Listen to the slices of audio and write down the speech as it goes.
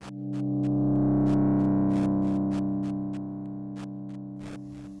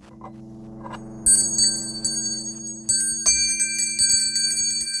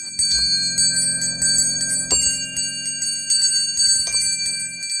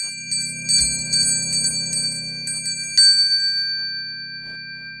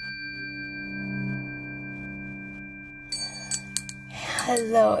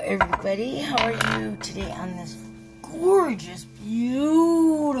Hello everybody, how are you today on this gorgeous,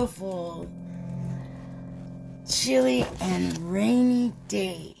 beautiful, chilly and rainy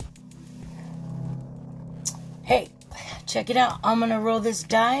day? Hey, check it out, I'm going to roll this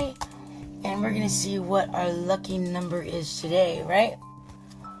die and we're going to see what our lucky number is today, right?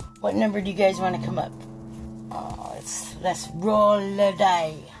 What number do you guys want to come up? Let's roll the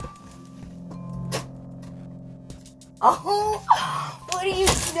die. Oh, what do you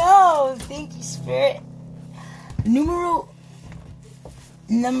know? Thank you, Spirit.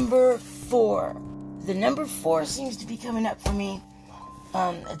 Number 4. The number 4 seems to be coming up for me.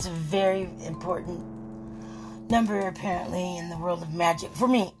 It's a very important number, apparently, in the world of magic. For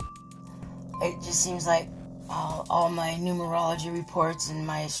me, it just seems like all my numerology reports and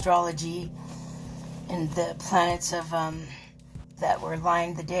my astrology and the planets of that were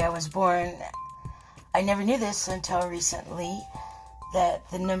lined the day I was born. I never knew this until recently, that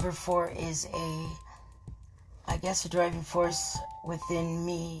the number 4 is a driving force within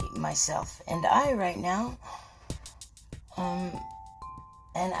me, myself, and I right now. And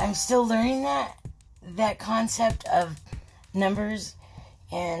I'm still learning that concept of numbers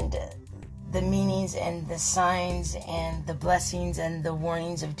and the meanings and the signs and the blessings and the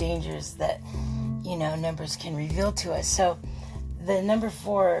warnings of dangers that, numbers can reveal to us. So the number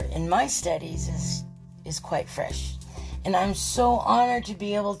 4 in my studies is quite fresh. And I'm so honored to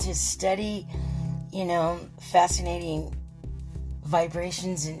be able to study, fascinating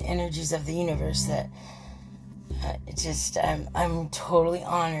vibrations and energies of the universe that I'm totally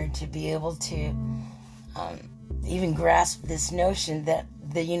honored to be able to even grasp this notion that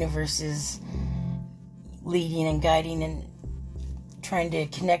the universe is leading and guiding and trying to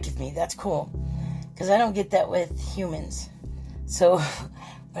connect with me. That's cool, because I don't get that with humans. So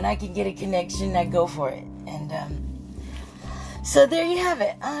when I can get a connection, I go for it. And so there you have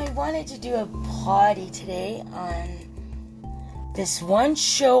it. I wanted to do a potty today on this one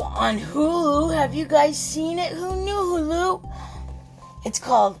show on Hulu. Have you guys seen it? Who knew Hulu? It's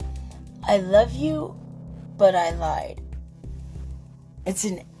called I Love You, But I Lied. It's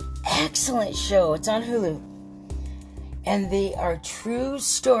an excellent show. It's on Hulu. And they are true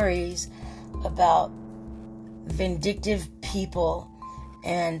stories about vindictive people,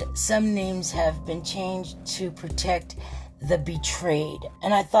 and some names have been changed to protect the betrayed.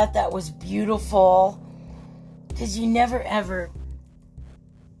 And I thought that was beautiful, because you never ever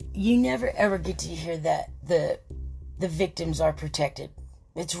get to hear that the victims are protected.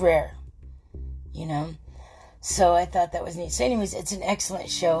 It's rare, so I thought that was neat. So anyways, it's an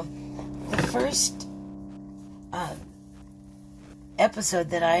excellent show. The first episode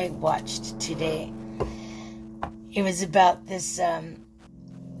that I watched today, it was about this,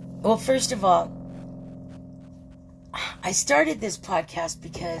 well, first of all, I started this podcast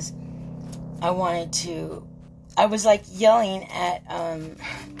because I was like yelling at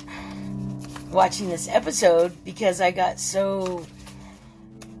watching this episode, because I got so,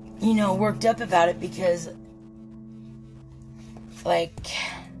 worked up about it, because like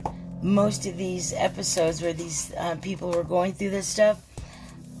most of these episodes where these people were going through this stuff,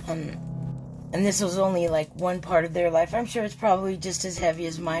 and this was only like one part of their life. I'm sure it's probably just as heavy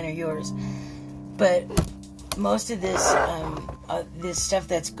as mine or yours. But most of this stuff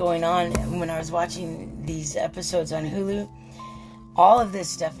that's going on when I was watching these episodes on Hulu, all of this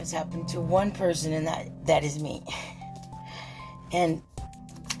stuff has happened to one person, and that is me. And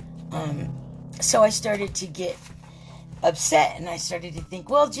so I started to get upset, and I started to think,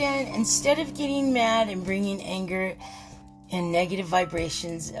 well, Jen, instead of getting mad and bringing anger and negative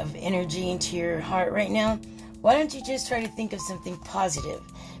vibrations of energy into your heart right now, why don't you just try to think of something positive?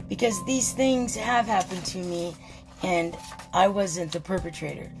 Because these things have happened to me, and I wasn't the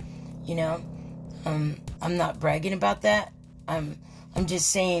perpetrator. I'm not bragging about that. I'm just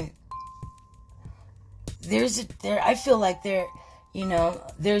saying I feel like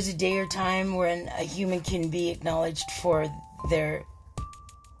there's a day or time when a human can be acknowledged for their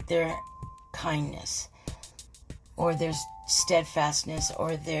kindness, or their steadfastness,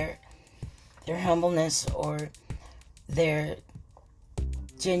 or their humbleness, or their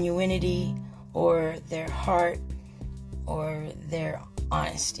genuinity, or their heart, or their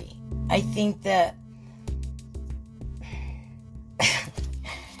honesty. I think that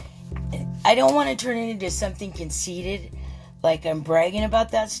I don't want to turn it into something conceited, like I'm bragging about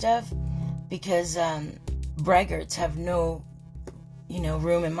that stuff, because braggarts have no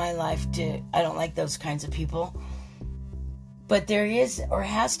room in my life. I don't like those kinds of people. But there is, or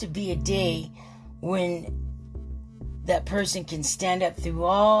has to be, a day when that person can stand up through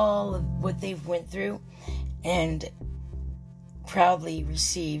all of what they've went through and proudly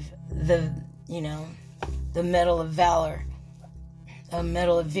receive the Medal of Valor, a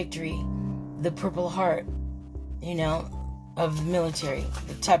Medal of Victory, the Purple Heart, of the military,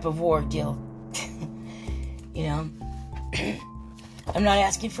 the type of war deal. I'm not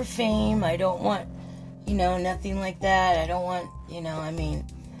asking for fame. I don't want, nothing like that. I don't want,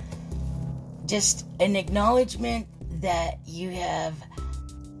 just an acknowledgement that you have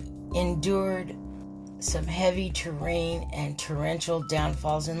endured some heavy terrain and torrential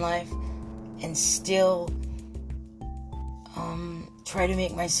downfalls in life and still try to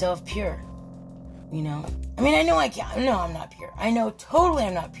make myself pure. I know I can't. No, I'm not pure. I know totally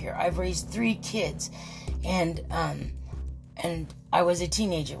I'm not pure. I've raised 3 kids, and I was a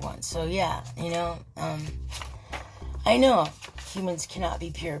teenager once. So yeah, I know humans cannot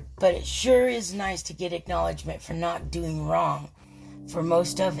be pure, but it sure is nice to get acknowledgement for not doing wrong for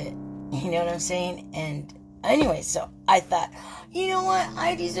most of it. You know what I'm saying? And anyway, so I thought, you know what?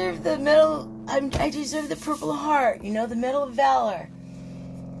 I deserve the medal. I deserve the Purple Heart. The Medal of Valor.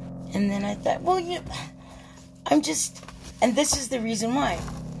 And then I thought, well, and this is the reason why.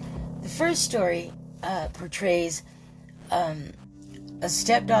 The first story portrays a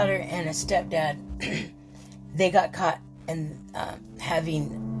stepdaughter and a stepdad. They got caught and having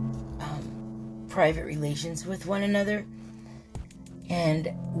private relations with one another.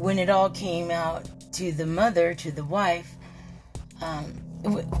 And when it all came out to the mother, to the wife,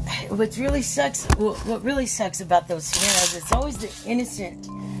 what really sucks about those scenarios, it's always the innocent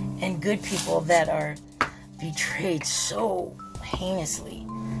and good people that are betrayed so heinously.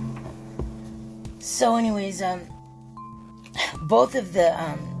 So anyways, both of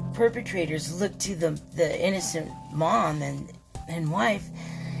the perpetrators looked to the innocent mom and wife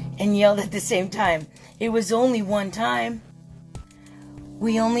and yelled at the same time, "It was only one time.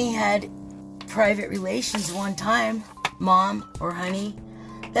 We only had private relations one time, Mom or honey."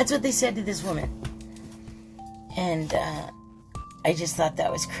 That's what they said to this woman. And I just thought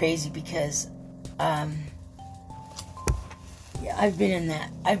that was crazy because I've been in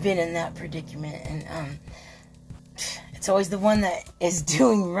that predicament, and it's always the one that is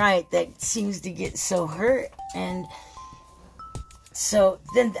doing right that seems to get so hurt. And so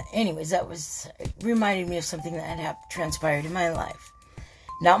then, anyways, that reminded me of something that had transpired in my life.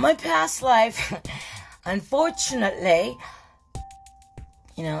 Not my past life. Unfortunately,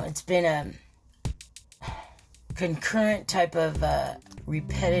 it's been a concurrent type of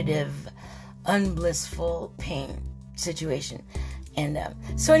repetitive, unblissful pain situation. And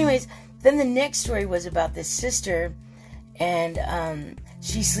so anyways, then the next story was about this sister, and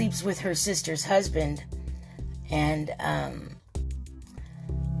she sleeps with her sister's husband, and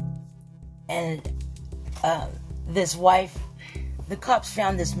this wife, the cops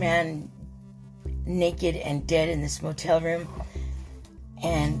found this man naked and dead in this motel room,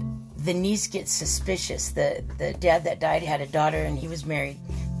 and the niece gets suspicious. The dad that died had a daughter, and he was married,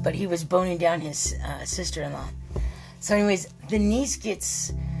 but he was boning down his sister-in-law. So anyways, the niece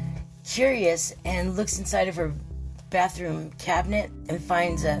gets curious and looks inside of her bathroom cabinet and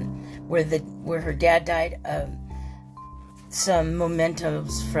finds where her dad died, some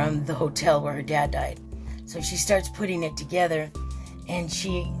mementos from the hotel where her dad died. So she starts putting it together, and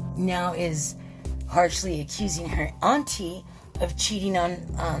she now is harshly accusing her auntie of cheating on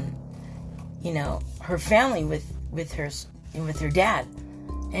her family with her dad.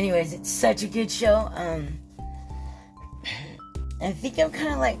 Anyways, it's such a good show. I think I'm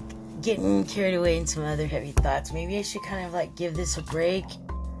kind of like getting carried away in some other heavy thoughts. Maybe I should kind of like give this a break.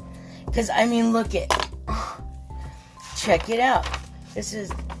 Because, look it. Check it out. This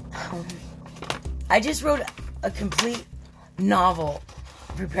is... I just wrote a complete novel.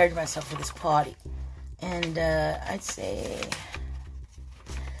 Prepared myself for this potty. And I'd say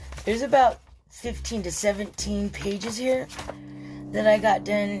there's about 15 to 17 pages here that I got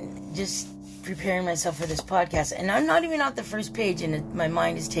done just preparing myself for this podcast. And I'm not even on the first page, and my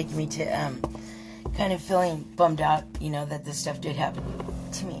mind is taking me to kind of feeling bummed out, that this stuff did happen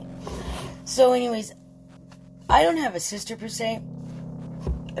to me. So anyways, I don't have a sister per se.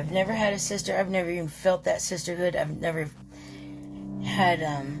 I've never had a sister. I've never even felt that sisterhood. I've never had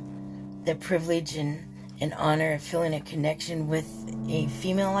the privilege and honor of feeling a connection with a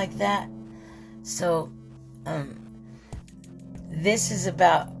female like that. So this is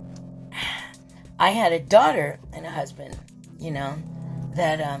about, I had a daughter and a husband,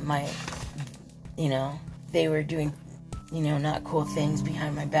 that they were doing, not cool things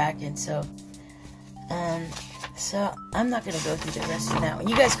behind my back. And so I'm not going to go through the rest of that one.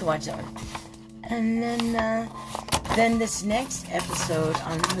 You guys can watch that one. And then this next episode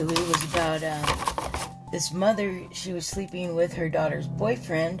on Hulu was about this mother, she was sleeping with her daughter's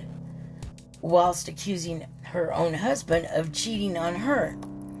boyfriend whilst accusing her own husband of cheating on her.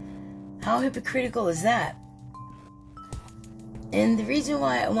 How hypocritical is that? And the reason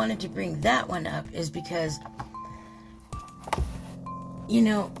why I wanted to bring that one up is because, you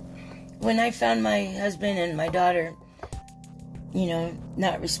know, when I found my husband and my daughter, you know,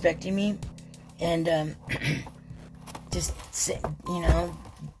 not respecting me and just, you know,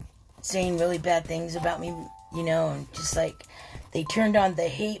 saying really bad things about me, you know, and just like they turned on the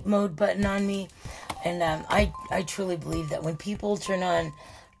hate mode button on me. And I truly believe that when people turn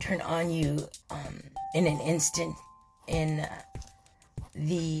on you in an instant, in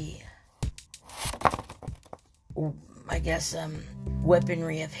the, I guess,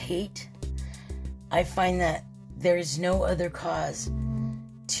 weaponry of hate, I find that there is no other cause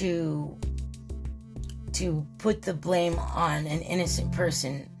to put the blame on an innocent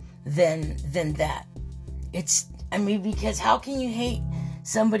person than that. It's, I mean, because how can you hate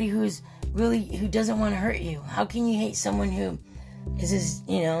somebody who doesn't want to hurt you? How can you hate someone who is,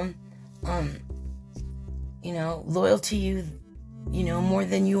 loyal to you, more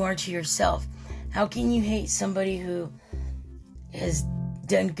than you are to yourself? How can you hate somebody who has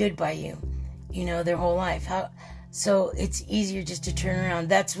done good by you, their whole life? So it's easier just to turn around.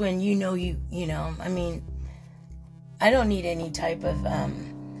 That's when I mean, I don't need any type of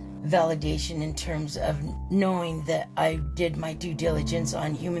validation in terms of knowing that I did my due diligence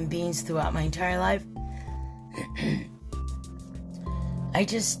on human beings throughout my entire life. I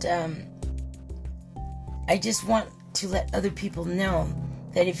just want to let other people know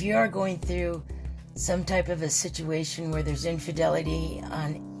that if you are going through some type of a situation where there's infidelity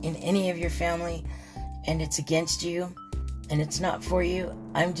in any of your family and it's against you and it's not for you,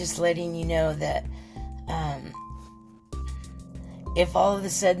 I'm just letting you know that if all of a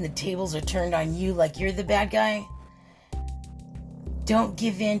sudden the tables are turned on you like you're the bad guy, don't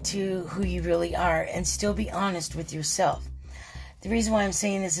give in to who you really are and still be honest with yourself. The reason why I'm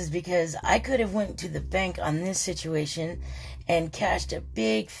saying this is because I could have went to the bank on this situation and cashed a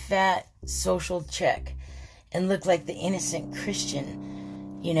big fat social check and looked like the innocent Christian,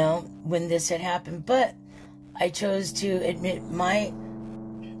 when this had happened. But I chose to admit my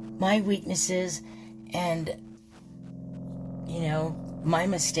weaknesses and my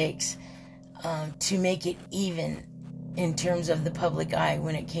mistakes to make it even in terms of the public eye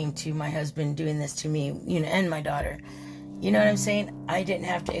when it came to my husband doing this to me, and my daughter. You know what I'm saying? I didn't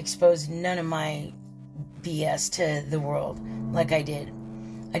have to expose none of my BS to the world like I did.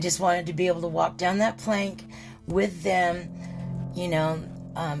 I just wanted to be able to walk down that plank with them,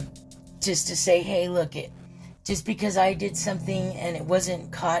 just to say, hey, look, just because I did something and it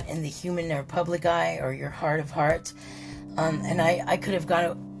wasn't caught in the human or public eye or your heart of hearts, and I could have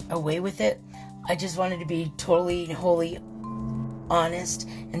gone away with it. I just wanted to be totally, wholly honest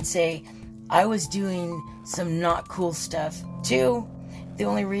and say I was doing some not cool stuff too. The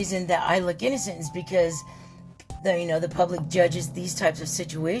only reason that I look innocent is because the public judges these types of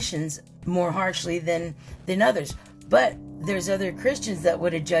situations more harshly than others. But there's other Christians that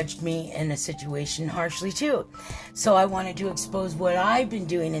would have judged me in a situation harshly too. So I wanted to expose what I've been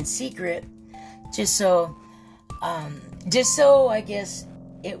doing in secret, just so I guess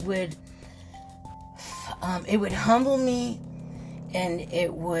it would humble me, and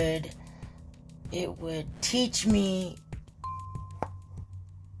it would teach me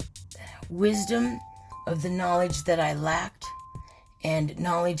wisdom of the knowledge that I lacked and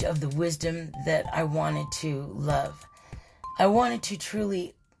knowledge of the wisdom that I wanted to love. I wanted to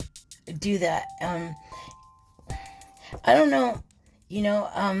truly do that. I don't know,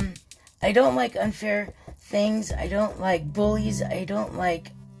 I don't like unfair things. I don't like bullies. I don't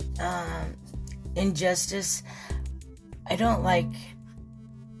like injustice. I don't like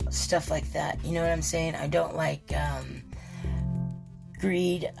stuff like that. You know what I'm saying? I don't like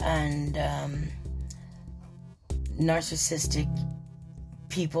greed and narcissistic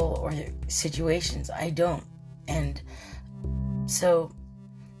people or situations. I don't. And so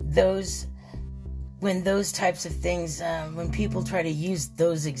when those types of things, when people try to use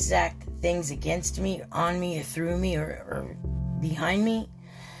those exact things against me, on me, or through me, or behind me,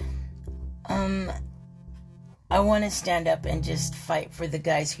 I want to stand up and just fight for the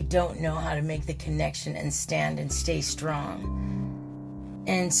guys who don't know how to make the connection and stand and stay strong.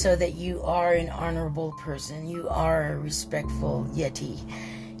 And so that you are an honorable person, you are a respectful Yeti,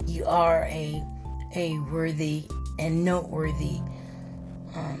 you are a worthy and noteworthy,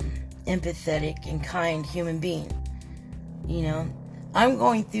 empathetic and kind human being. I'm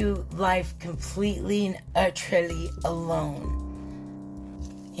going through life completely and utterly alone.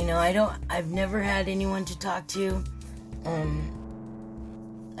 I've never had anyone to talk to.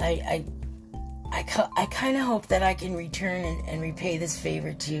 I kind of hope that I can return and repay this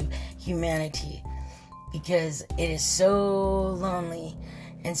favor to humanity, because it is so lonely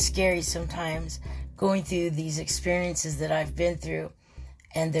and scary sometimes going through these experiences that I've been through,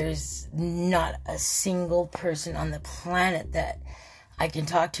 and there's not a single person on the planet that I can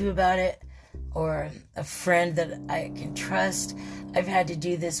talk to about it, or a friend that I can trust. I've had to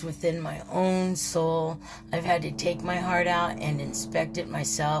do this within my own soul. I've had to take my heart out and inspect it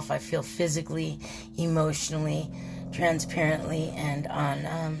myself. I feel physically, emotionally, transparently, and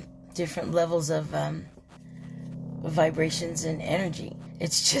on different levels of vibrations and energy.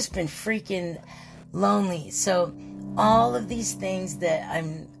 It's just been freaking lonely. So all of these things that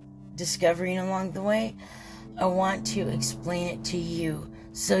I'm discovering along the way, I want to explain it to you,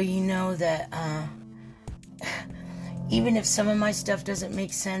 so you know that even if some of my stuff doesn't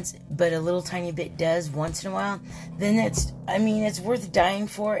make sense, but a little tiny bit does once in a while, then it's worth dying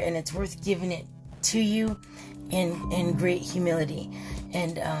for, and it's worth giving it to you in great humility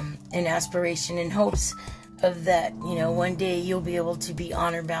and aspiration, and hopes of that, one day you'll be able to be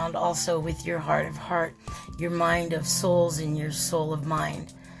honor bound also with your heart of heart, your mind of souls, and your soul of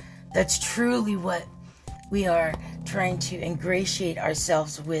mind. That's truly what we are trying to ingratiate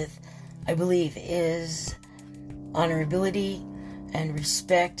ourselves with, I believe, is honorability and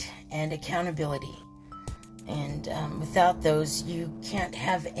respect and accountability. And without those, you can't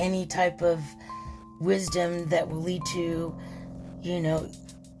have any type of wisdom that will lead to,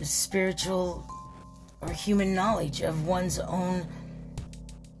 spiritual or human knowledge of one's own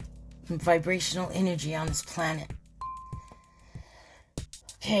vibrational energy on this planet.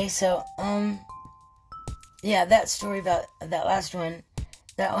 Okay, so, that story about that last one,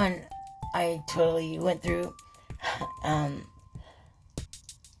 that one I totally went through.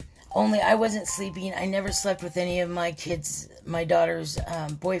 Only I wasn't sleeping. I never slept with any of my daughter's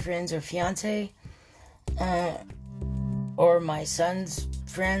boyfriends or fiance, or my son's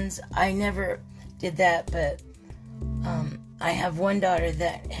friends. I never did that, but I have one daughter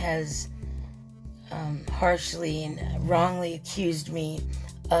that has harshly and wrongly accused me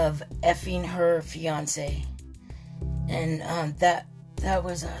of effing her fiance, and that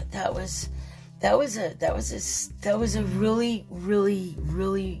was a really, really,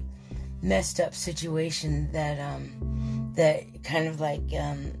 really messed up situation that kind of like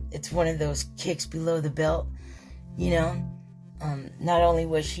it's one of those kicks below the belt, Not only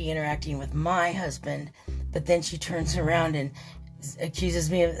was she interacting with my husband, but then she turns around and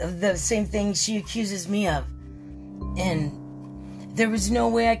accuses me of the same thing she accuses me of. And there was no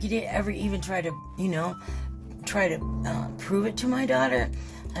way I could ever even try to prove it to my daughter.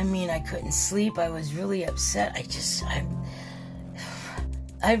 I mean, I couldn't sleep. I was really upset.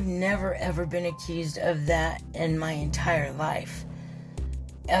 I've never ever been accused of that in my entire life,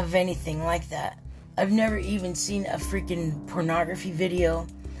 of anything like that. I've never even seen a freaking pornography video.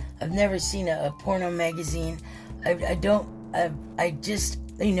 I've never seen a porno magazine. I don't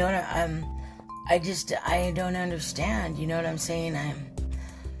understand. You know what I'm saying?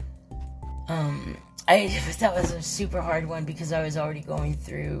 That was a super hard one, because I was already going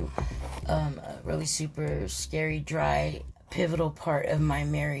through a really super scary, dry, pivotal part of my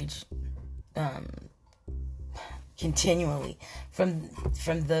marriage, continually from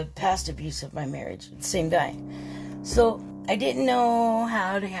the past abuse of my marriage. Same guy. So I didn't know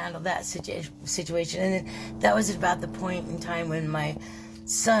how to handle that situation, and that was about the point in time when my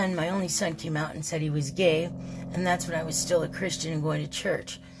only son, came out and said he was gay, and that's when I was still a Christian and going to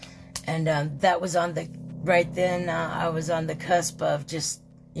church. And that was right then I was on the cusp of just,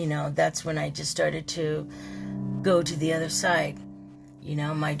 that's when I just started to go to the other side.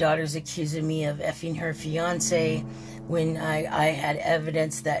 My daughter's accusing me of effing her fiance when I had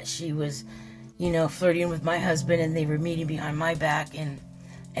evidence that she was, flirting with my husband, and they were meeting behind my back. And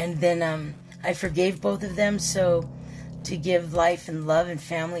then I forgave both of them, so to give life and love and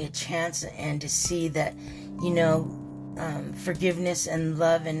family a chance, and to see that, forgiveness and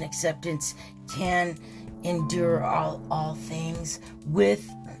love and acceptance can endure all things, with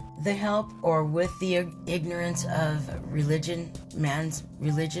the help or with the ignorance of religion, man's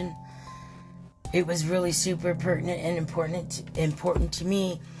religion. It was really super pertinent and important to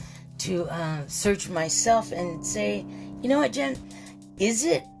me to search myself and say, you know what, Jen, is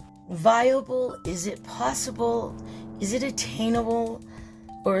it viable? Is it possible? Is it attainable?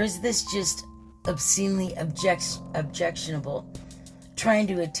 Or is this just obscenely objectionable, trying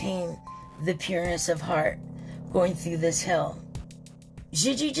to attain the pureness of heart, going through this hell?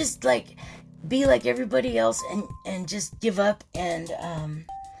 Should you just be like everybody else and just give up and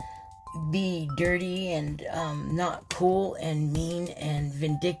be dirty and not cool and mean and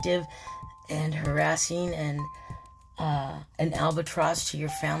vindictive and harassing and an albatross to your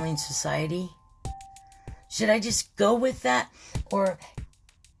family and society? Should I just go with that? Or,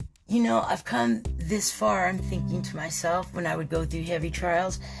 I've come this far, I'm thinking to myself when I would go through heavy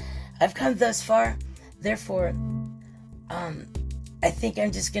trials. I've come thus far, therefore, I think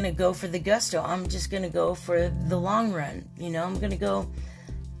I'm just going to go for the gusto. I'm just going to go for the long run. I'm going to go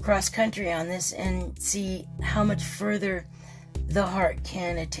cross country on this and see how much further the heart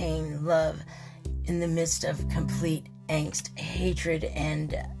can attain love in the midst of complete angst, hatred,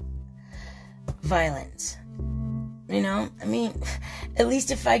 and violence. At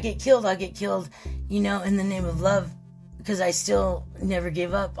least if I get killed, I'll get killed, in the name of love, because I still never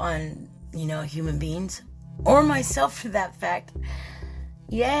gave up on, human beings, or myself for that fact.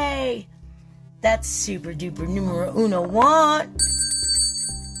 Yay! That's super duper numero uno one.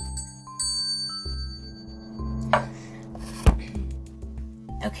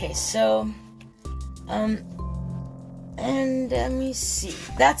 Okay, so, and let me see.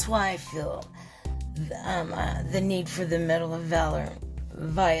 That's why I feel the need for the Medal of Valor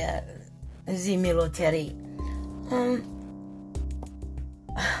via the military.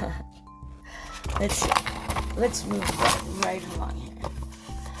 Let's move right along here.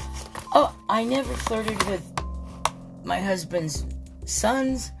 Oh, I never flirted with my husband's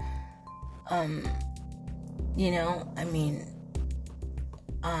sons.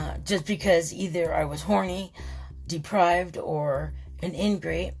 Just because either I was horny, deprived, or an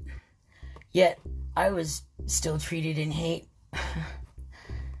ingrate, yet I was still treated in hate.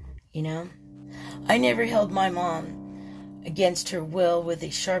 I never held my mom against her will with a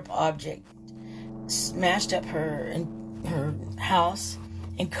sharp object, smashed up her house,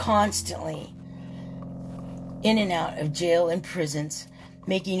 and constantly in and out of jail and prisons,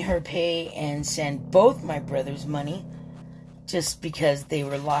 making her pay and send both my brothers money just because they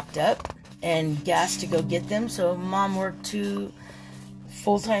were locked up, and gas to go get them. So mom worked 2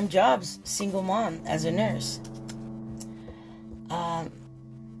 full-time jobs, single mom, as a nurse.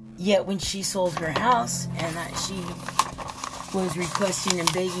 Yet when she sold her house and she was requesting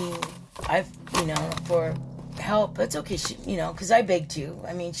and begging, for help. That's okay, because I begged too.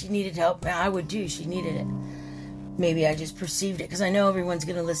 She needed help. I would too. She needed it. Maybe I just perceived it, because I know everyone's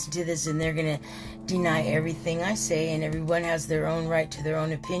going to listen to this and they're going to deny everything I say, and everyone has their own right to their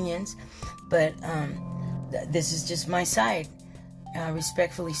own opinions. But this is just my side,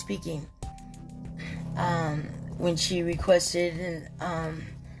 respectfully speaking. When she requested and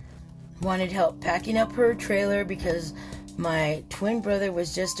wanted help packing up her trailer because my twin brother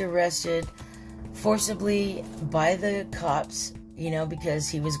was just arrested forcibly by the cops, because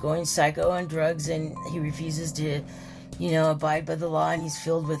he was going psycho on drugs and he refuses to, abide by the law, and he's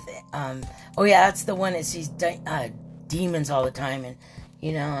filled with, that's the one that sees demons all the time, and,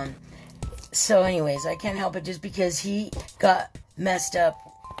 so anyways, I can't help it just because he got messed up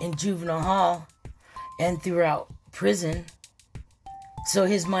in juvenile hall and throughout prison. So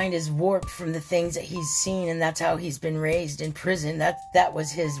his mind is warped from the things that he's seen, and that's how he's been raised in prison. That was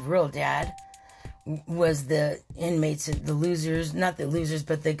his real dad, was the inmates, the losers, not the losers,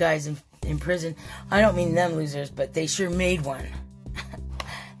 but the guys in prison. I don't mean them losers, but they sure made one.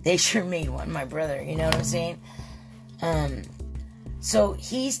 They sure made one, my brother, you know what I'm saying? So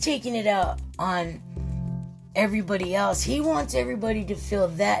he's taking it out on everybody else. He wants everybody to feel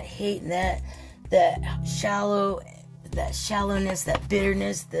that hate and that shallowness, that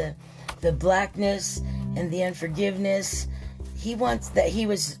bitterness, the blackness and the unforgiveness. He wants that he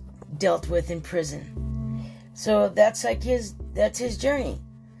was dealt with in prison. So that's his journey.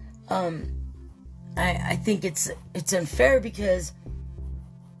 I think it's unfair because,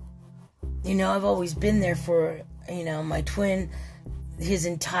 I've always been there for, my twin his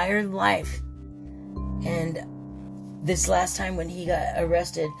entire life. And this last time when he got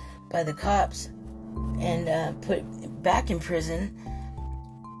arrested by the cops and put back in prison,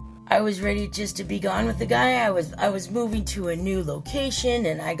 I was ready just to be gone with the guy. I was moving to a new location,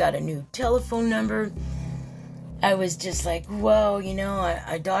 and I got a new telephone number. I was just like, whoa,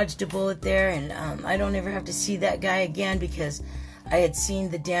 I dodged a bullet there, and I don't ever have to see that guy again, because I had seen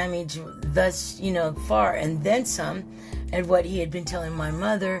the damage thus, far and then some, and what he had been telling my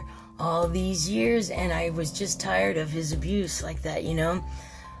mother all these years, and I was just tired of his abuse like that,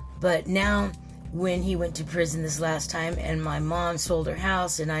 But now, when he went to prison this last time and my mom sold her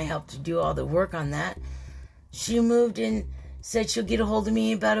house and I helped to do all the work on that, she moved and said she'll get a hold of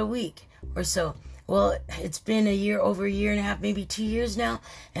me in about a week or so. Well, it's been over a year and a half, maybe 2 years now,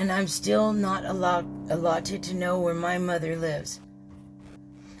 and I'm still not allowed to know where my mother lives.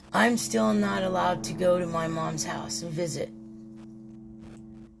 I'm still not allowed to go to my mom's house and visit.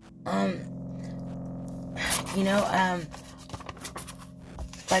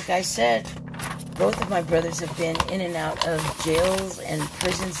 Like I said, both of my brothers have been in and out of jails and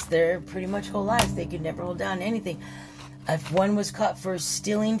prisons their pretty much whole life. They could never hold down anything. If one was caught for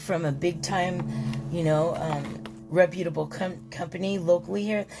stealing from a big time, reputable company locally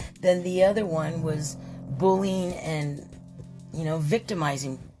here, then the other one was bullying and,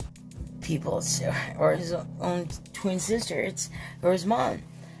 victimizing people, or his own twin sister, or his mom,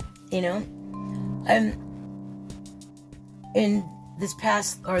 in this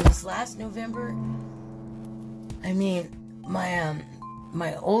last November,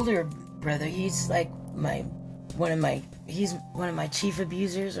 my older brother, he's like one of my chief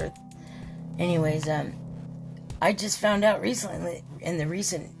abusers, or anyways, I just found out recently in the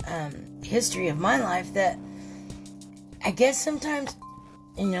recent history of my life that I guess sometimes,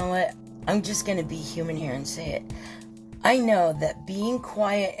 you know what, I'm just going to be human here and say it. I know that being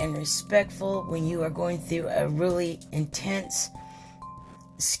quiet and respectful when you are going through a really intense,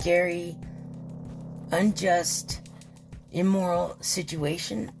 scary, unjust, immoral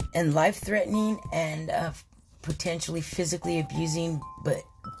situation, and life-threatening, and potentially physically abusing, but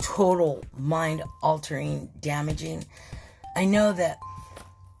total mind-altering, damaging. I know that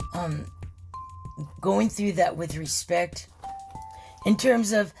going through that with respect, in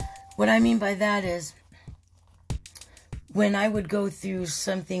terms of what I mean by that is, when I would go through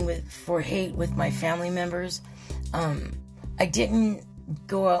something for hate with my family members, I didn't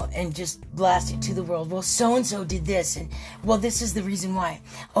go out and just blast it to the world. Well, so-and-so did this, and, well, this is the reason why.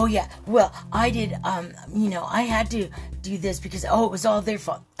 Oh, yeah, well, I did, I had to do this because, it was all their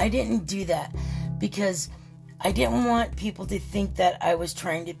fault. I didn't do that because I didn't want people to think that I was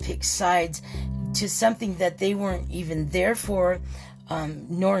trying to pick sides to something that they weren't even there for,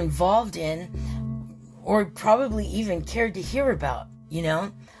 nor involved in, or probably even cared to hear about,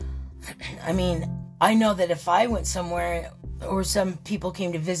 I mean, I know that if I went somewhere or some people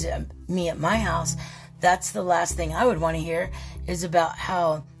came to visit me at my house, that's the last thing I would want to hear is about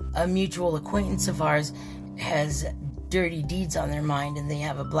how a mutual acquaintance of ours has dirty deeds on their mind and they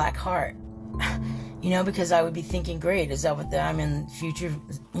have a black heart. Because I would be thinking, great, is that what I'm in the future,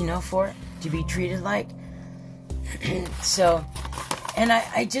 for? To be treated like? So, and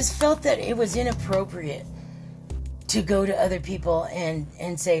I just felt that it was inappropriate to go to other people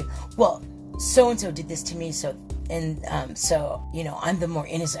and say, well, so-and-so did this to me, so I'm the more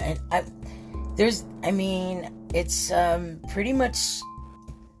innocent. It's pretty much,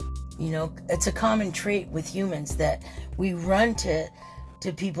 it's a common trait with humans that we run to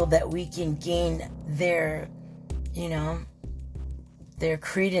people that we can gain their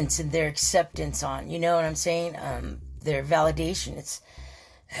credence and their acceptance on, you know what I'm saying? Their validation.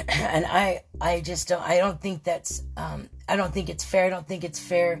 And I don't think it's fair. I don't think it's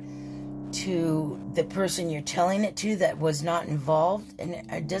fair to the person you're telling it to that was not involved, and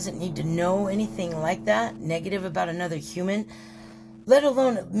it doesn't need to know anything like that, negative about another human, let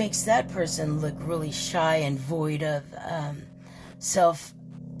alone it makes that person look really shy and void of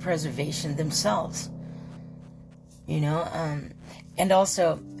self-preservation themselves. And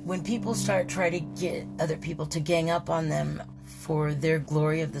also, when people start trying to get other people to gang up on them for their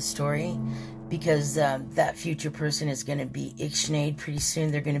glory of the story, because that future person is going to be ixnayed pretty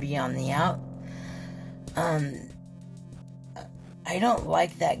soon, they're going to be on the out. I don't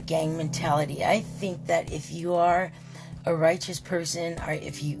like that gang mentality. I think that if you are a righteous person, or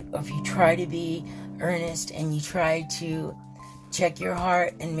if you try to be earnest and you try to check your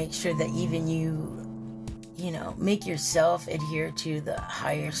heart and make sure that even you make yourself adhere to the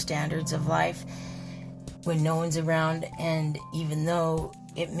higher standards of life when no one's around, and even though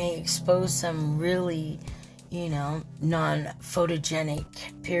it may expose some really, non-photogenic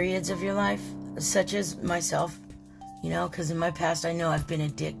periods of your life, such as myself, because in my past I know I've been a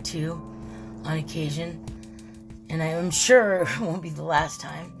dick too, on occasion, and I am sure it won't be the last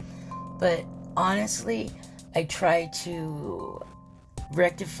time, but honestly, I try to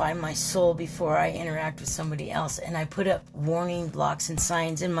rectify my soul before I interact with somebody else, and I put up warning blocks and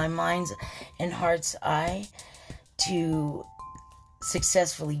signs in my mind's and heart's eye to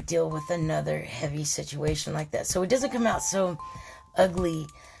successfully deal with another heavy situation like that, so it doesn't come out so ugly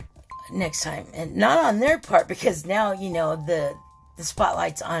next time. And not on their part, because now the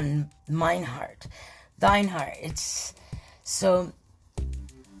spotlight's on thine heart. It's so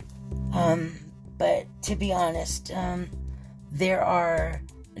but to be honest, there are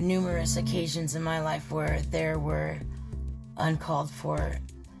numerous occasions in my life where there were uncalled for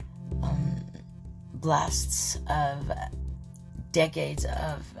blasts of decades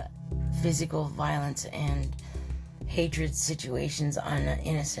of physical violence and hatred situations on an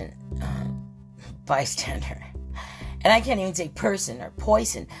innocent bystander. And I can't even say person or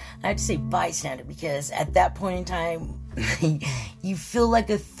poison. I have to say bystander, because at that point in time, you feel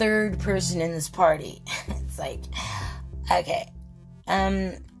like a third person in this party. It's like, okay,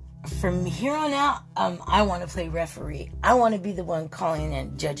 from here on out, I want to play referee. I want to be the one calling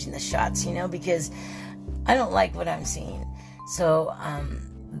and judging the shots, because I don't like what I'm seeing. So,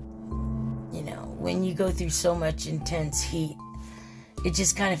 when you go through so much intense heat, it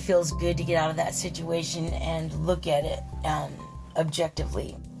just kind of feels good to get out of that situation and look at it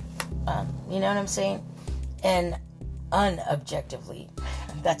objectively. You know what I'm saying? And unobjectively.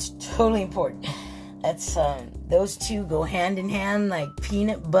 That's totally important. That's those two go hand in hand like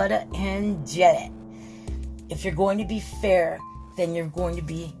peanut butter and jelly. If you're going to be fair, then you're going to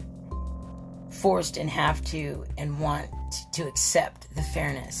be forced and have to and want to accept the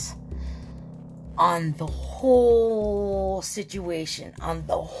fairness on the whole situation, on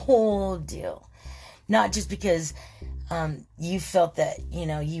the whole deal. Not just because you felt that,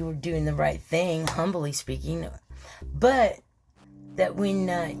 you were doing the right thing, humbly speaking, but that when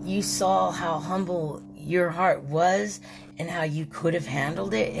you saw how humble your heart was and how you could have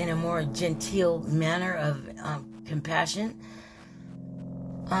handled it in a more genteel manner of compassion,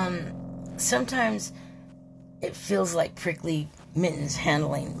 sometimes it feels like prickly mittens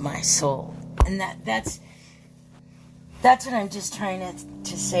handling my soul. And that's what I'm just trying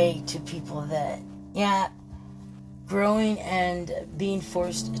to say to people, that, yeah, growing and being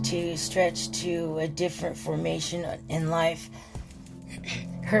forced to stretch to a different formation in life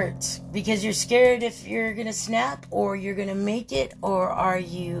hurts, because you're scared if you're going to snap or you're going to make it, or are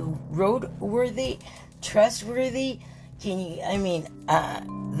you roadworthy, trustworthy?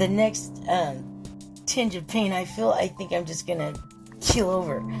 The next tinge of pain I feel, I think I'm just going to keel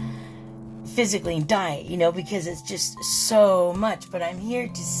over physically and die, because it's just so much. But I'm here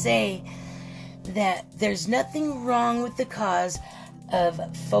to say that there's nothing wrong with the cause of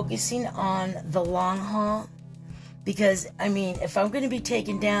focusing on the long haul, because if I'm going to be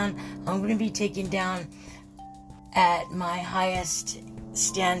taken down, I'm going to be taken down at my highest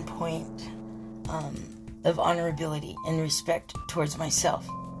standpoint of honorability and respect towards myself.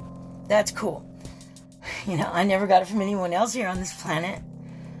 That's cool. I never got it from anyone else here on this planet.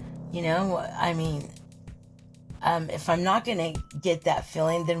 If I'm not going to get that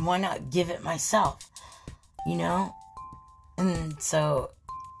feeling, then why not give it myself? And so,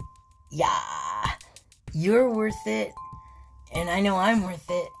 yeah, you're worth it. And I know I'm worth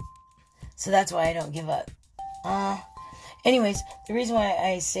it. So that's why I don't give up. Anyways, the reason why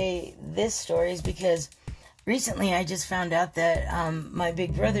I say this story is because recently I just found out that my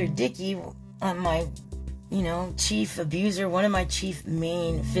big brother, Dickie, my chief abuser, one of my chief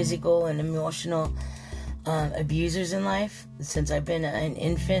main physical and emotional abusers in life since I've been an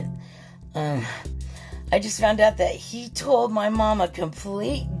infant. I just found out that he told my mom a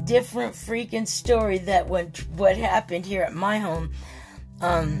complete different freaking story that what happened here at my home.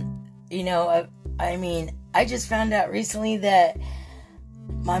 I just found out recently that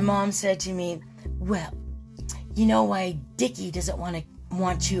my mom said to me, well, you know why Dickie doesn't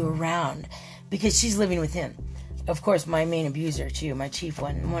want you around? Because she's living with him. Of course, my main abuser, too. My chief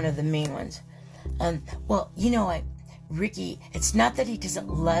one of the main ones. Well, you know what, Ricky, it's not that he doesn't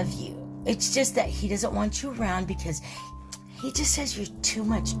love you. It's just that he doesn't want you around because he just says you're too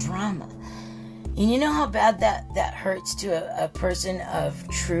much drama. And you know how bad that hurts to a person of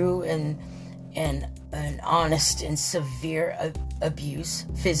true and honest and severe abuse,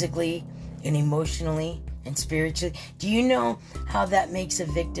 physically and emotionally and spiritually. Do you know how that makes a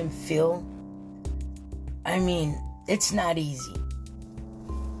victim feel? It's not easy.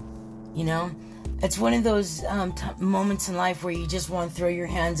 It's one of those moments in life where you just want to throw your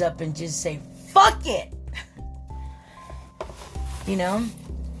hands up and just say, fuck it!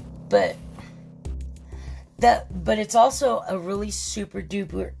 But it's also a really super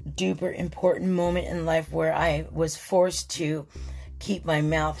duper important moment in life where I was forced to keep my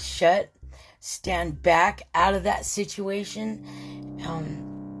mouth shut, stand back out of that situation,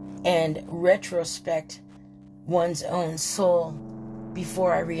 and retrospect one's own soul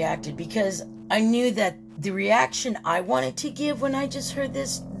before I reacted, because I knew that the reaction I wanted to give when I just heard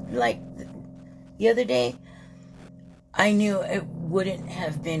this, like the other day, I knew it wouldn't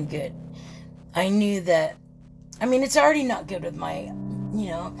have been good. I knew that, it's already not good with my,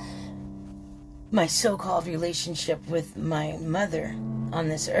 my so-called relationship with my mother on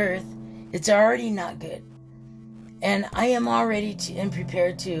this earth. It's already not good. And I am all ready and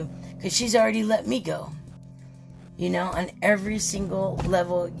prepared to, because she's already let me go. on every single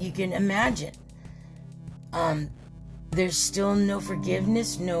level you can imagine. There's still no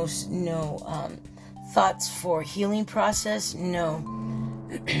forgiveness, no thoughts for healing process, no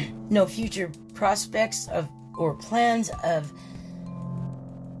future prospects or plans of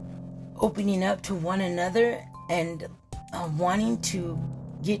opening up to one another and wanting to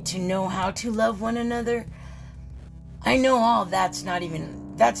get to know how to love one another. I know all that's not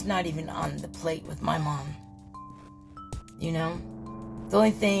even on the plate with my mom. The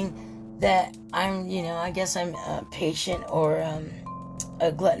only thing that I'm, I guess I'm patient or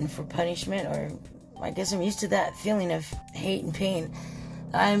a glutton for punishment, or I guess I'm used to that feeling of hate and pain.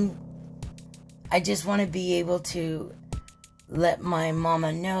 I just want to be able to let my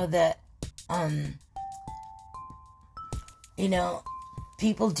mama know that,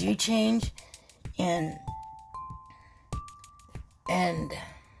 people do change, and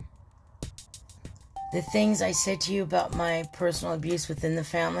the things I said to you about my personal abuse within the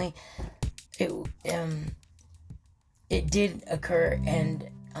family, it did occur, and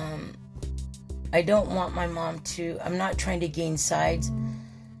I don't want my mom to. I'm not trying to gain sides,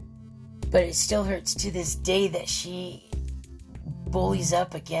 but it still hurts to this day that she bullies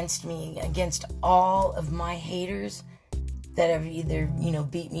up against me, against all of my haters that have either,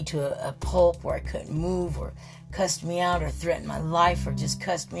 beat me to a pulp where I couldn't move, or cussed me out, or threatened my life, or just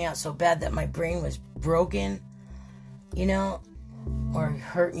cussed me out so bad that my brain was broken, or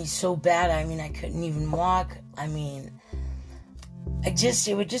hurt me so bad, I couldn't even walk. It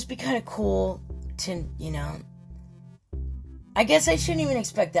would just be kind of cool to, I guess I shouldn't even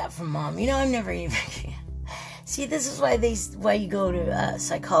expect that from mom. I'm never even... See, this is why you go to a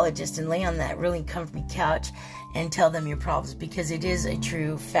psychologist and lay on that really comfy couch and tell them your problems, because it is a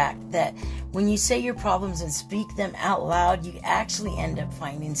true fact that when you say your problems and speak them out loud, you actually end up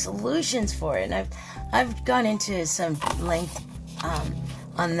finding solutions for it. And I've gone into some length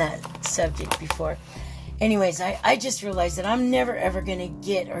on that subject before. Anyways, I just realized that I'm never ever going to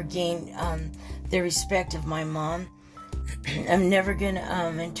get or gain the respect of my mom. I'm never going to,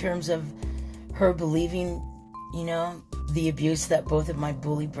 in terms of her believing, the abuse that both of my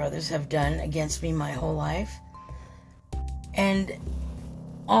bully brothers have done against me my whole life. And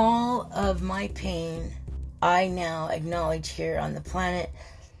all of my pain, I now acknowledge here on the planet.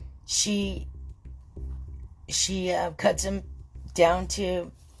 She cuts him down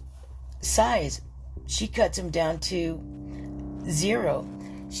to size. She cuts him down to 0.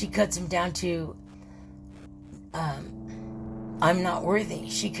 She cuts him down to I'm not worthy.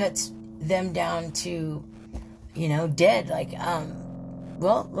 She cuts them down to, dead. Like,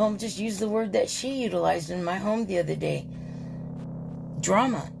 well, just use the word that she utilized in my home the other day.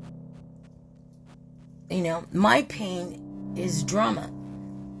 Drama. My pain is drama.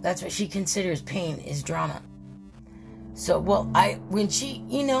 That's what she considers pain, is drama. So, when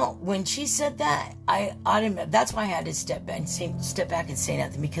she said that, that's why I had to step back and say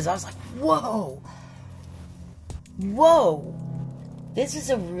nothing, because I was like, whoa, this is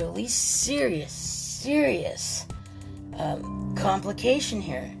a really serious complication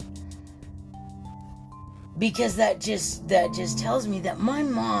here. Because that just tells me that my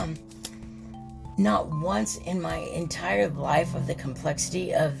mom, not once in my entire life of the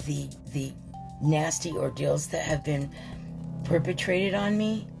complexity of the nasty ordeals that have been perpetrated on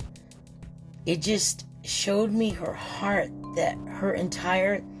me, it just showed me her heart, that her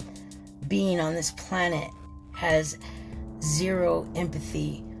entire being on this planet has zero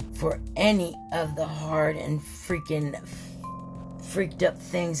empathy for any of the hard and freaked up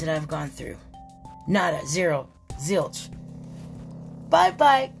things that I've gone through. Nada, zero, zilch.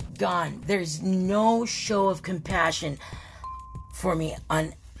 Bye-bye, gone. There's no show of compassion for me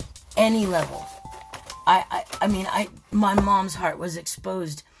on any level. My mom's heart was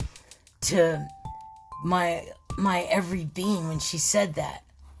exposed to my every being when she said that.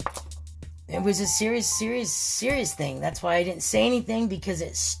 It was a serious thing. That's why I didn't say anything, because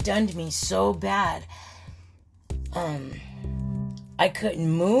it stunned me so bad. I couldn't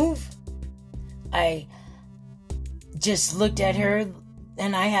move. I just looked at her,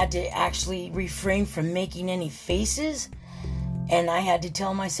 and I had to actually refrain from making any faces. And I had to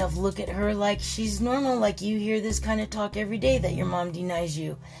tell myself, look at her like she's normal, like you hear this kind of talk every day that your mom denies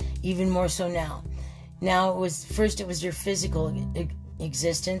you, even more so now. Now, it was your physical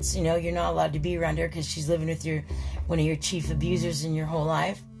existence. You're not allowed to be around her because she's living with one of your chief abusers in your whole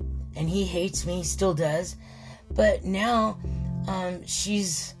life. And he hates me, still does. But now,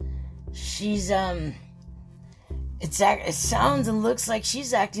 it sounds and looks like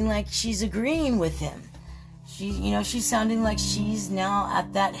she's acting like she's agreeing with him. she's sounding like she's now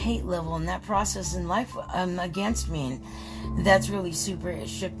at that hate level and that process in life against me, and that's really super. It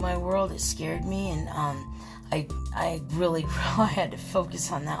shook my world. It scared me, and I really I had to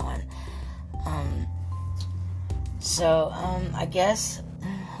focus on that one. So I guess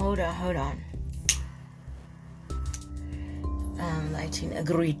hold on. Lighting a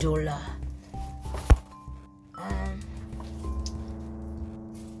gritola.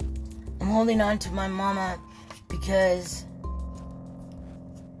 I'm holding on to my mama because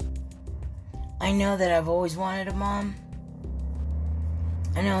I know that I've always wanted a mom.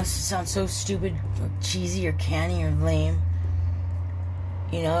 I know it sounds so stupid or cheesy or canny or lame.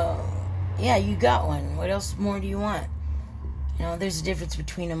 Yeah, you got one. What else more do you want? There's a difference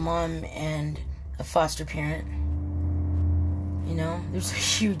between a mom and a foster parent. There's a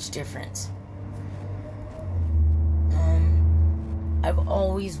huge difference. I've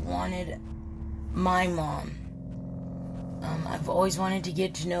always wanted my mom. I've always wanted to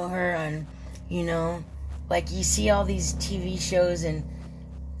get to know her, and like you see all these TV shows and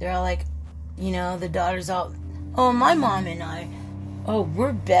they're all like, the daughter's all, oh, my mom and I, oh,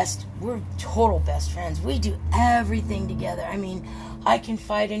 we're total best friends. We do everything together. I mean, I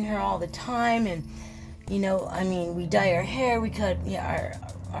confide in her all the time, and we dye our hair, we cut we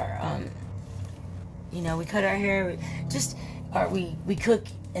cut our hair, we cook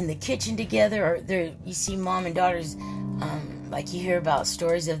in the kitchen together, or there you see mom and daughters, like you hear about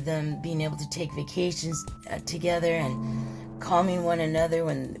stories of them being able to take vacations together and calming one another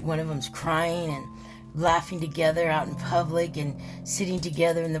when one of them's crying, and laughing together out in public, and sitting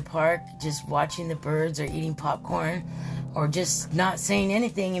together in the park just watching the birds or eating popcorn, or just not saying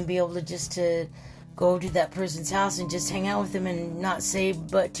anything and be able to just to go to that person's house and just hang out with them and not say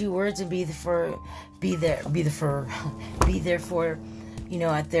but two words and be there for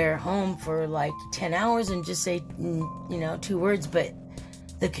at their home for like 10 hours and just say 2 words, but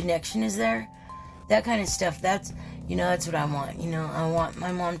the connection is there. That kind of stuff, that's what I want. I want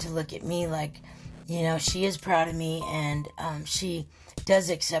my mom to look at me like, she is proud of me, and she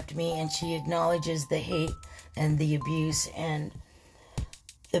does accept me, and she acknowledges the hate and the abuse and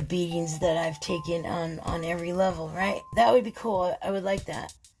the beatings that I've taken on every level, right? That would be cool. I would like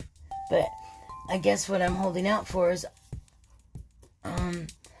that. But I guess what I'm holding out for is,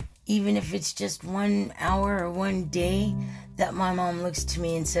 even if it's just 1 hour or 1 day, that my mom looks to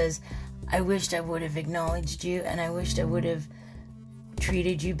me and says, I wished I would have acknowledged you, and I wished I would have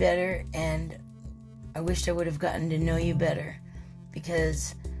treated you better, and I wished I would have gotten to know you better,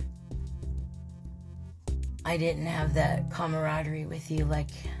 because I didn't have that camaraderie with you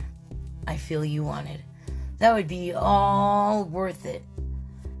like I feel you wanted. That would be all worth it.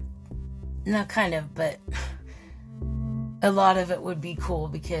 Not kind of, but a lot of it would be cool,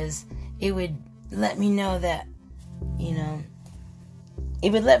 because it would let me know that,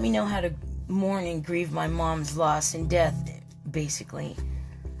 it would let me know how to mourn and grieve my mom's loss and death, basically.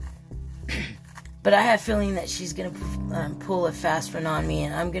 But I have a feeling that she's going to pull a fast one on me,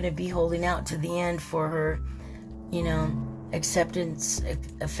 and I'm going to be holding out to the end for her, acceptance,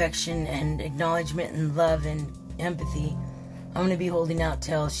 affection, and acknowledgement, and love, and empathy. I'm going to be holding out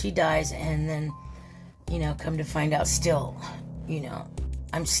till she dies, and then, come to find out still,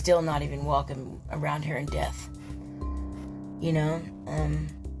 I'm still not even welcome around her in death.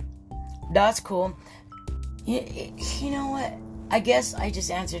 That's cool. You know what? I guess I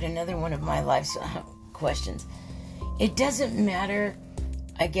just answered another one of my life's questions. It doesn't matter,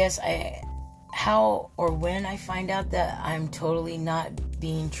 I guess, how or when I find out that I'm totally not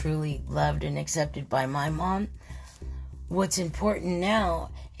being truly loved and accepted by my mom. What's important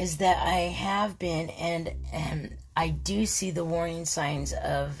now is that I have been, and I do see the warning signs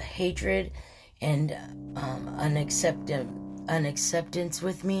of hatred and unacceptance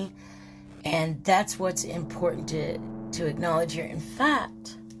with me, and that's what's important to acknowledge here. In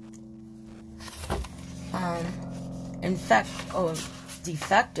fact, de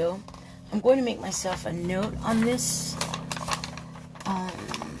facto, I'm going to make myself a note on this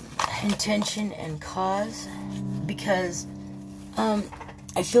intention and cause, because I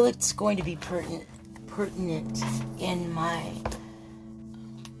feel it's going to be pertinent in my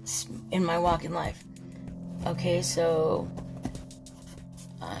walk in life. Okay, so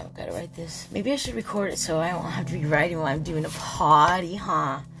I've got to write this. Maybe I should record it so I don't have to be writing while I'm doing a party,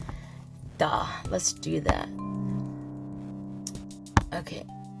 huh? Duh, let's do that. Okay.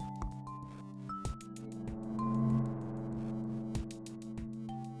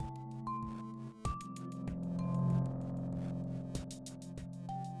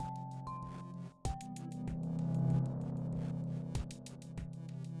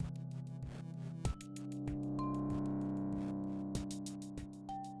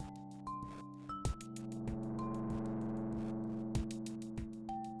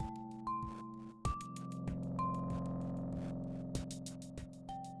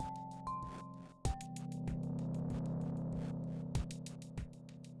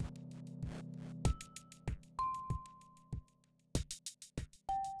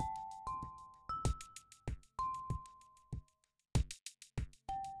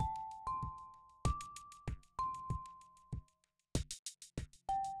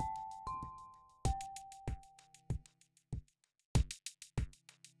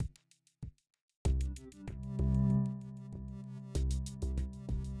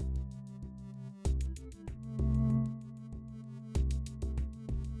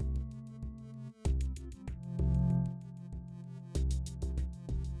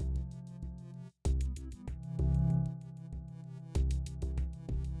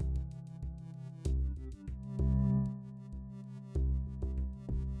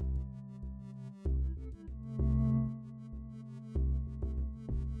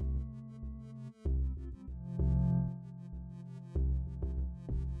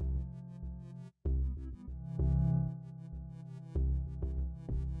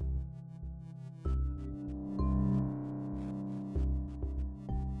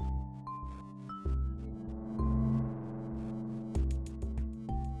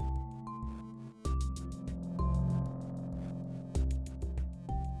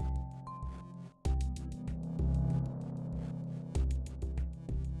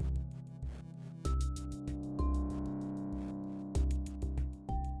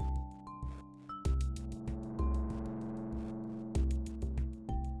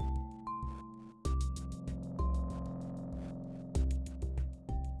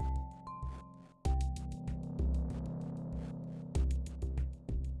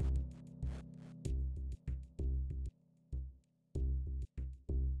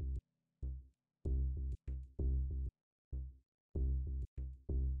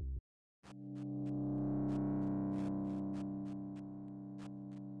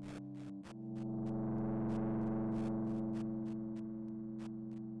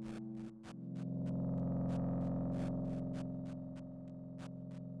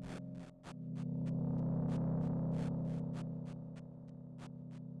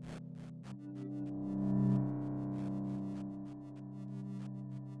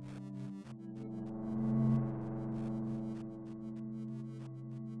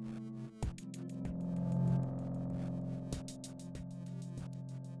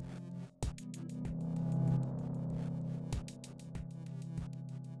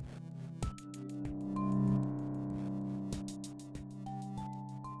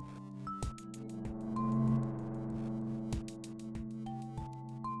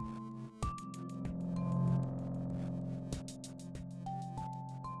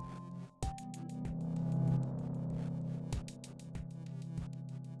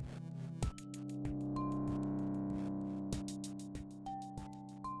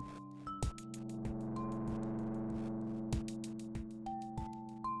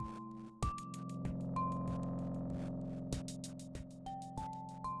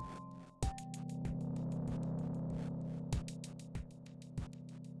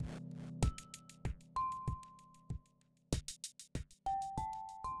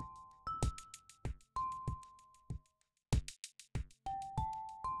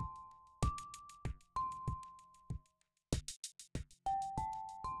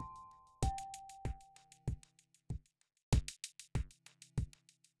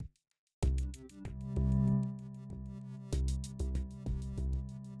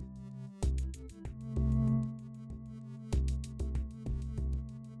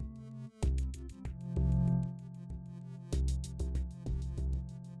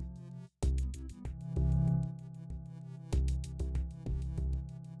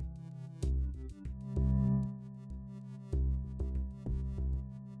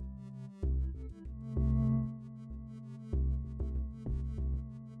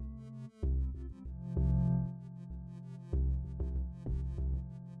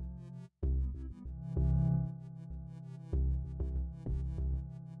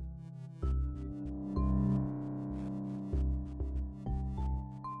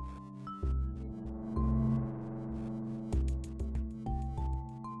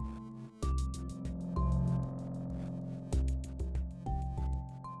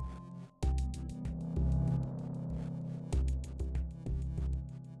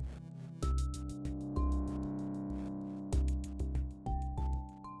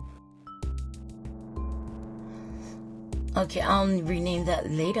 Okay, I'll rename that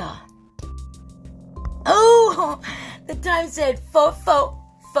later. Oh, the time said fo.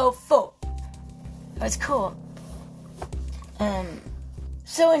 That's cool.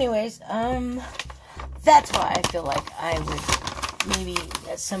 So anyways, that's why I feel like I would maybe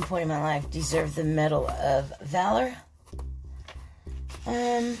at some point in my life deserve the Medal of Valor.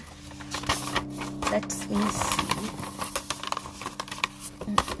 Let me see.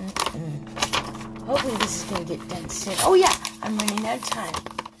 Hopefully this is going to get done soon. Oh yeah, I'm running out of time.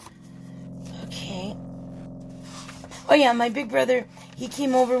 Okay. Oh yeah, my big brother, he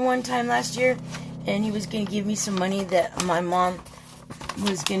came over one time last year, and he was going to give me some money that my mom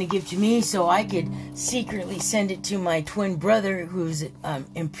was going to give to me so I could secretly send it to my twin brother who's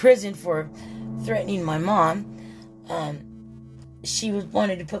in prison for threatening my mom. She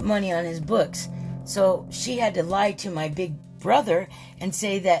wanted to put money on his books. So she had to lie to my big brother and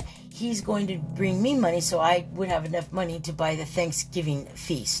say that he's going to bring me money so I would have enough money to buy the Thanksgiving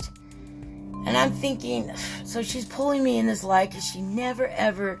feast. And I'm thinking, so she's pulling me in this lie because she never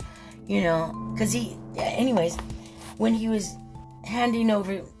ever, because anyways, when he was handing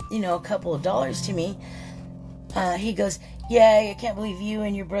over, a couple of dollars to me, he goes, yeah, I can't believe you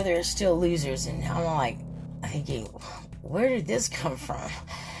and your brother are still losers. And I'm like, thinking, where did this come from?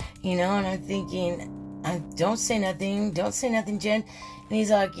 And I'm thinking, don't say nothing, Jen. And he's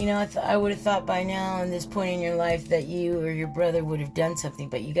like, I would have thought by now, in this point in your life, that you or your brother would have done something,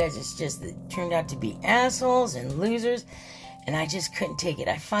 but you guys just turned out to be assholes and losers, and I just couldn't take it.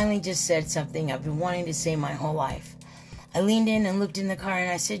 I finally just said something I've been wanting to say my whole life. I leaned in and looked in the car,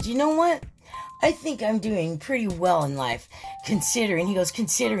 and I said, you know what? I think I'm doing pretty well in life, considering. He goes,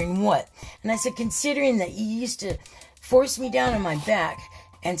 considering what? And I said, considering that you used to force me down on my back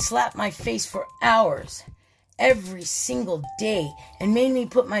and slap my face for hours every single day and made me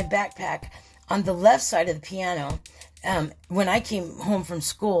put my backpack on the left side of the piano when I came home from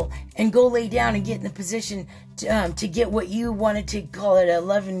school and go lay down and get in the position to get what you wanted to call it a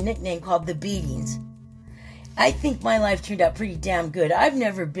loving nickname called the beatings. I think my life turned out pretty damn good. I've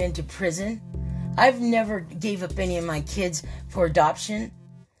never been to prison. I've never gave up any of my kids for adoption.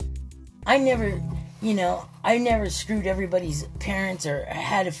 I never screwed everybody's parents or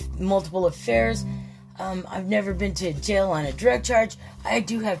had multiple affairs. I've never been to jail on a drug charge. I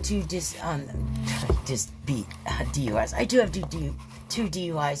do have two DUIs. I do have two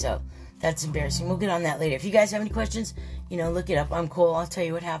DUIs, though. That's embarrassing. We'll get on that later. If you guys have any questions, look it up. I'm cool. I'll tell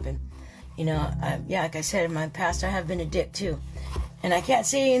you what happened. Like I said, in my past, I have been a dick, too. And I can't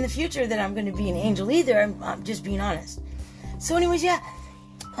say in the future that I'm going to be an angel either. I'm just being honest. So anyways, yeah.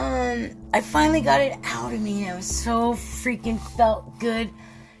 I finally got it out of me. And I was so freaking felt good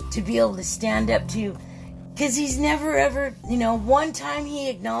to be able to stand up to, because he's never ever, one time he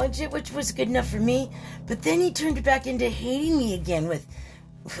acknowledged it, which was good enough for me, but then he turned it back into hating me again with,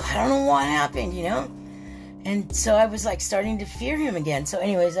 I don't know what happened, and so I was like starting to fear him again. So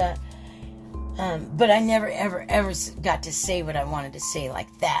anyways, but I never ever got to say what I wanted to say like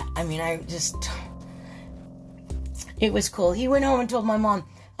that. I mean, it was cool. He went home and told my mom,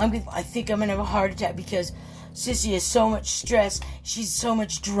 I think I'm gonna have a heart attack because Sissy has so much stress. She's so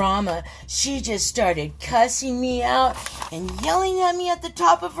much drama. She just started cussing me out and yelling at me at the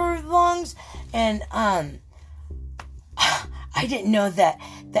top of her lungs. And I didn't know that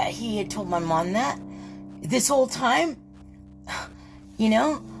he had told my mom that this whole time.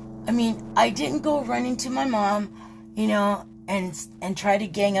 I mean, I didn't go running to my mom, and try to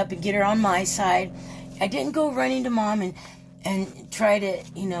gang up and get her on my side. I didn't go running to mom and try to,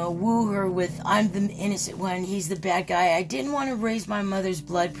 woo her with, I'm the innocent one, he's the bad guy. I didn't want to raise my mother's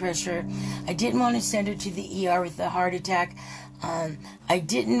blood pressure. I didn't want to send her to the ER with a heart attack. I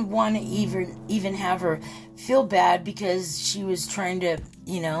didn't want to even have her feel bad because she was trying to,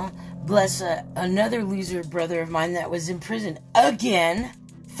 bless another loser brother of mine that was in prison again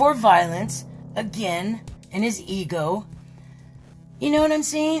for violence, again, and his ego. You know what I'm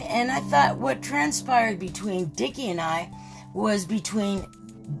saying? And I thought what transpired between Dickie and I was between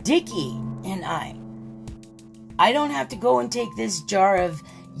Dickie and I. I don't have to go and take this jar of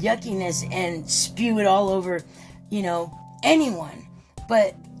yuckiness and spew it all over, anyone.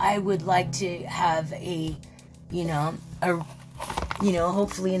 But I would like to have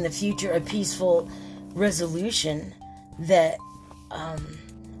hopefully in the future, a peaceful resolution that,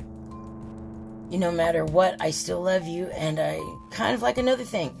 no matter what, I still love you. And I kind of like another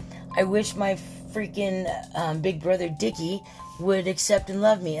thing. I wish my freaking big brother Dickie would accept and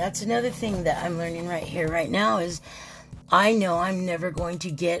love me. That's another thing that I'm learning right here, right now, is I know I'm never going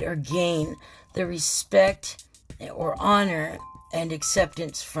to get or gain the respect or honor and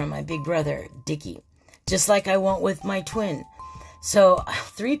acceptance from my big brother Dickie. just like I won't with my twin. So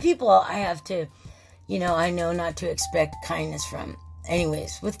 3 people I have to, I know not to expect kindness from.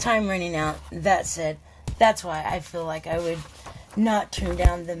 Anyways, with time running out, that said, that's why I feel like I would not turn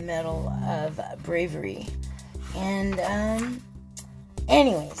down the medal of bravery. And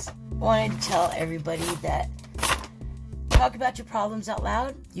anyways, wanted to tell everybody that talk about your problems out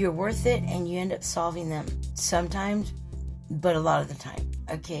loud. You're worth it, and you end up solving them sometimes, but a lot of the time.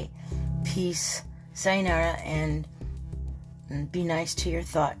 Okay, peace, sayonara, and be nice to your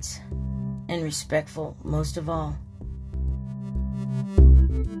thoughts, and respectful most of all.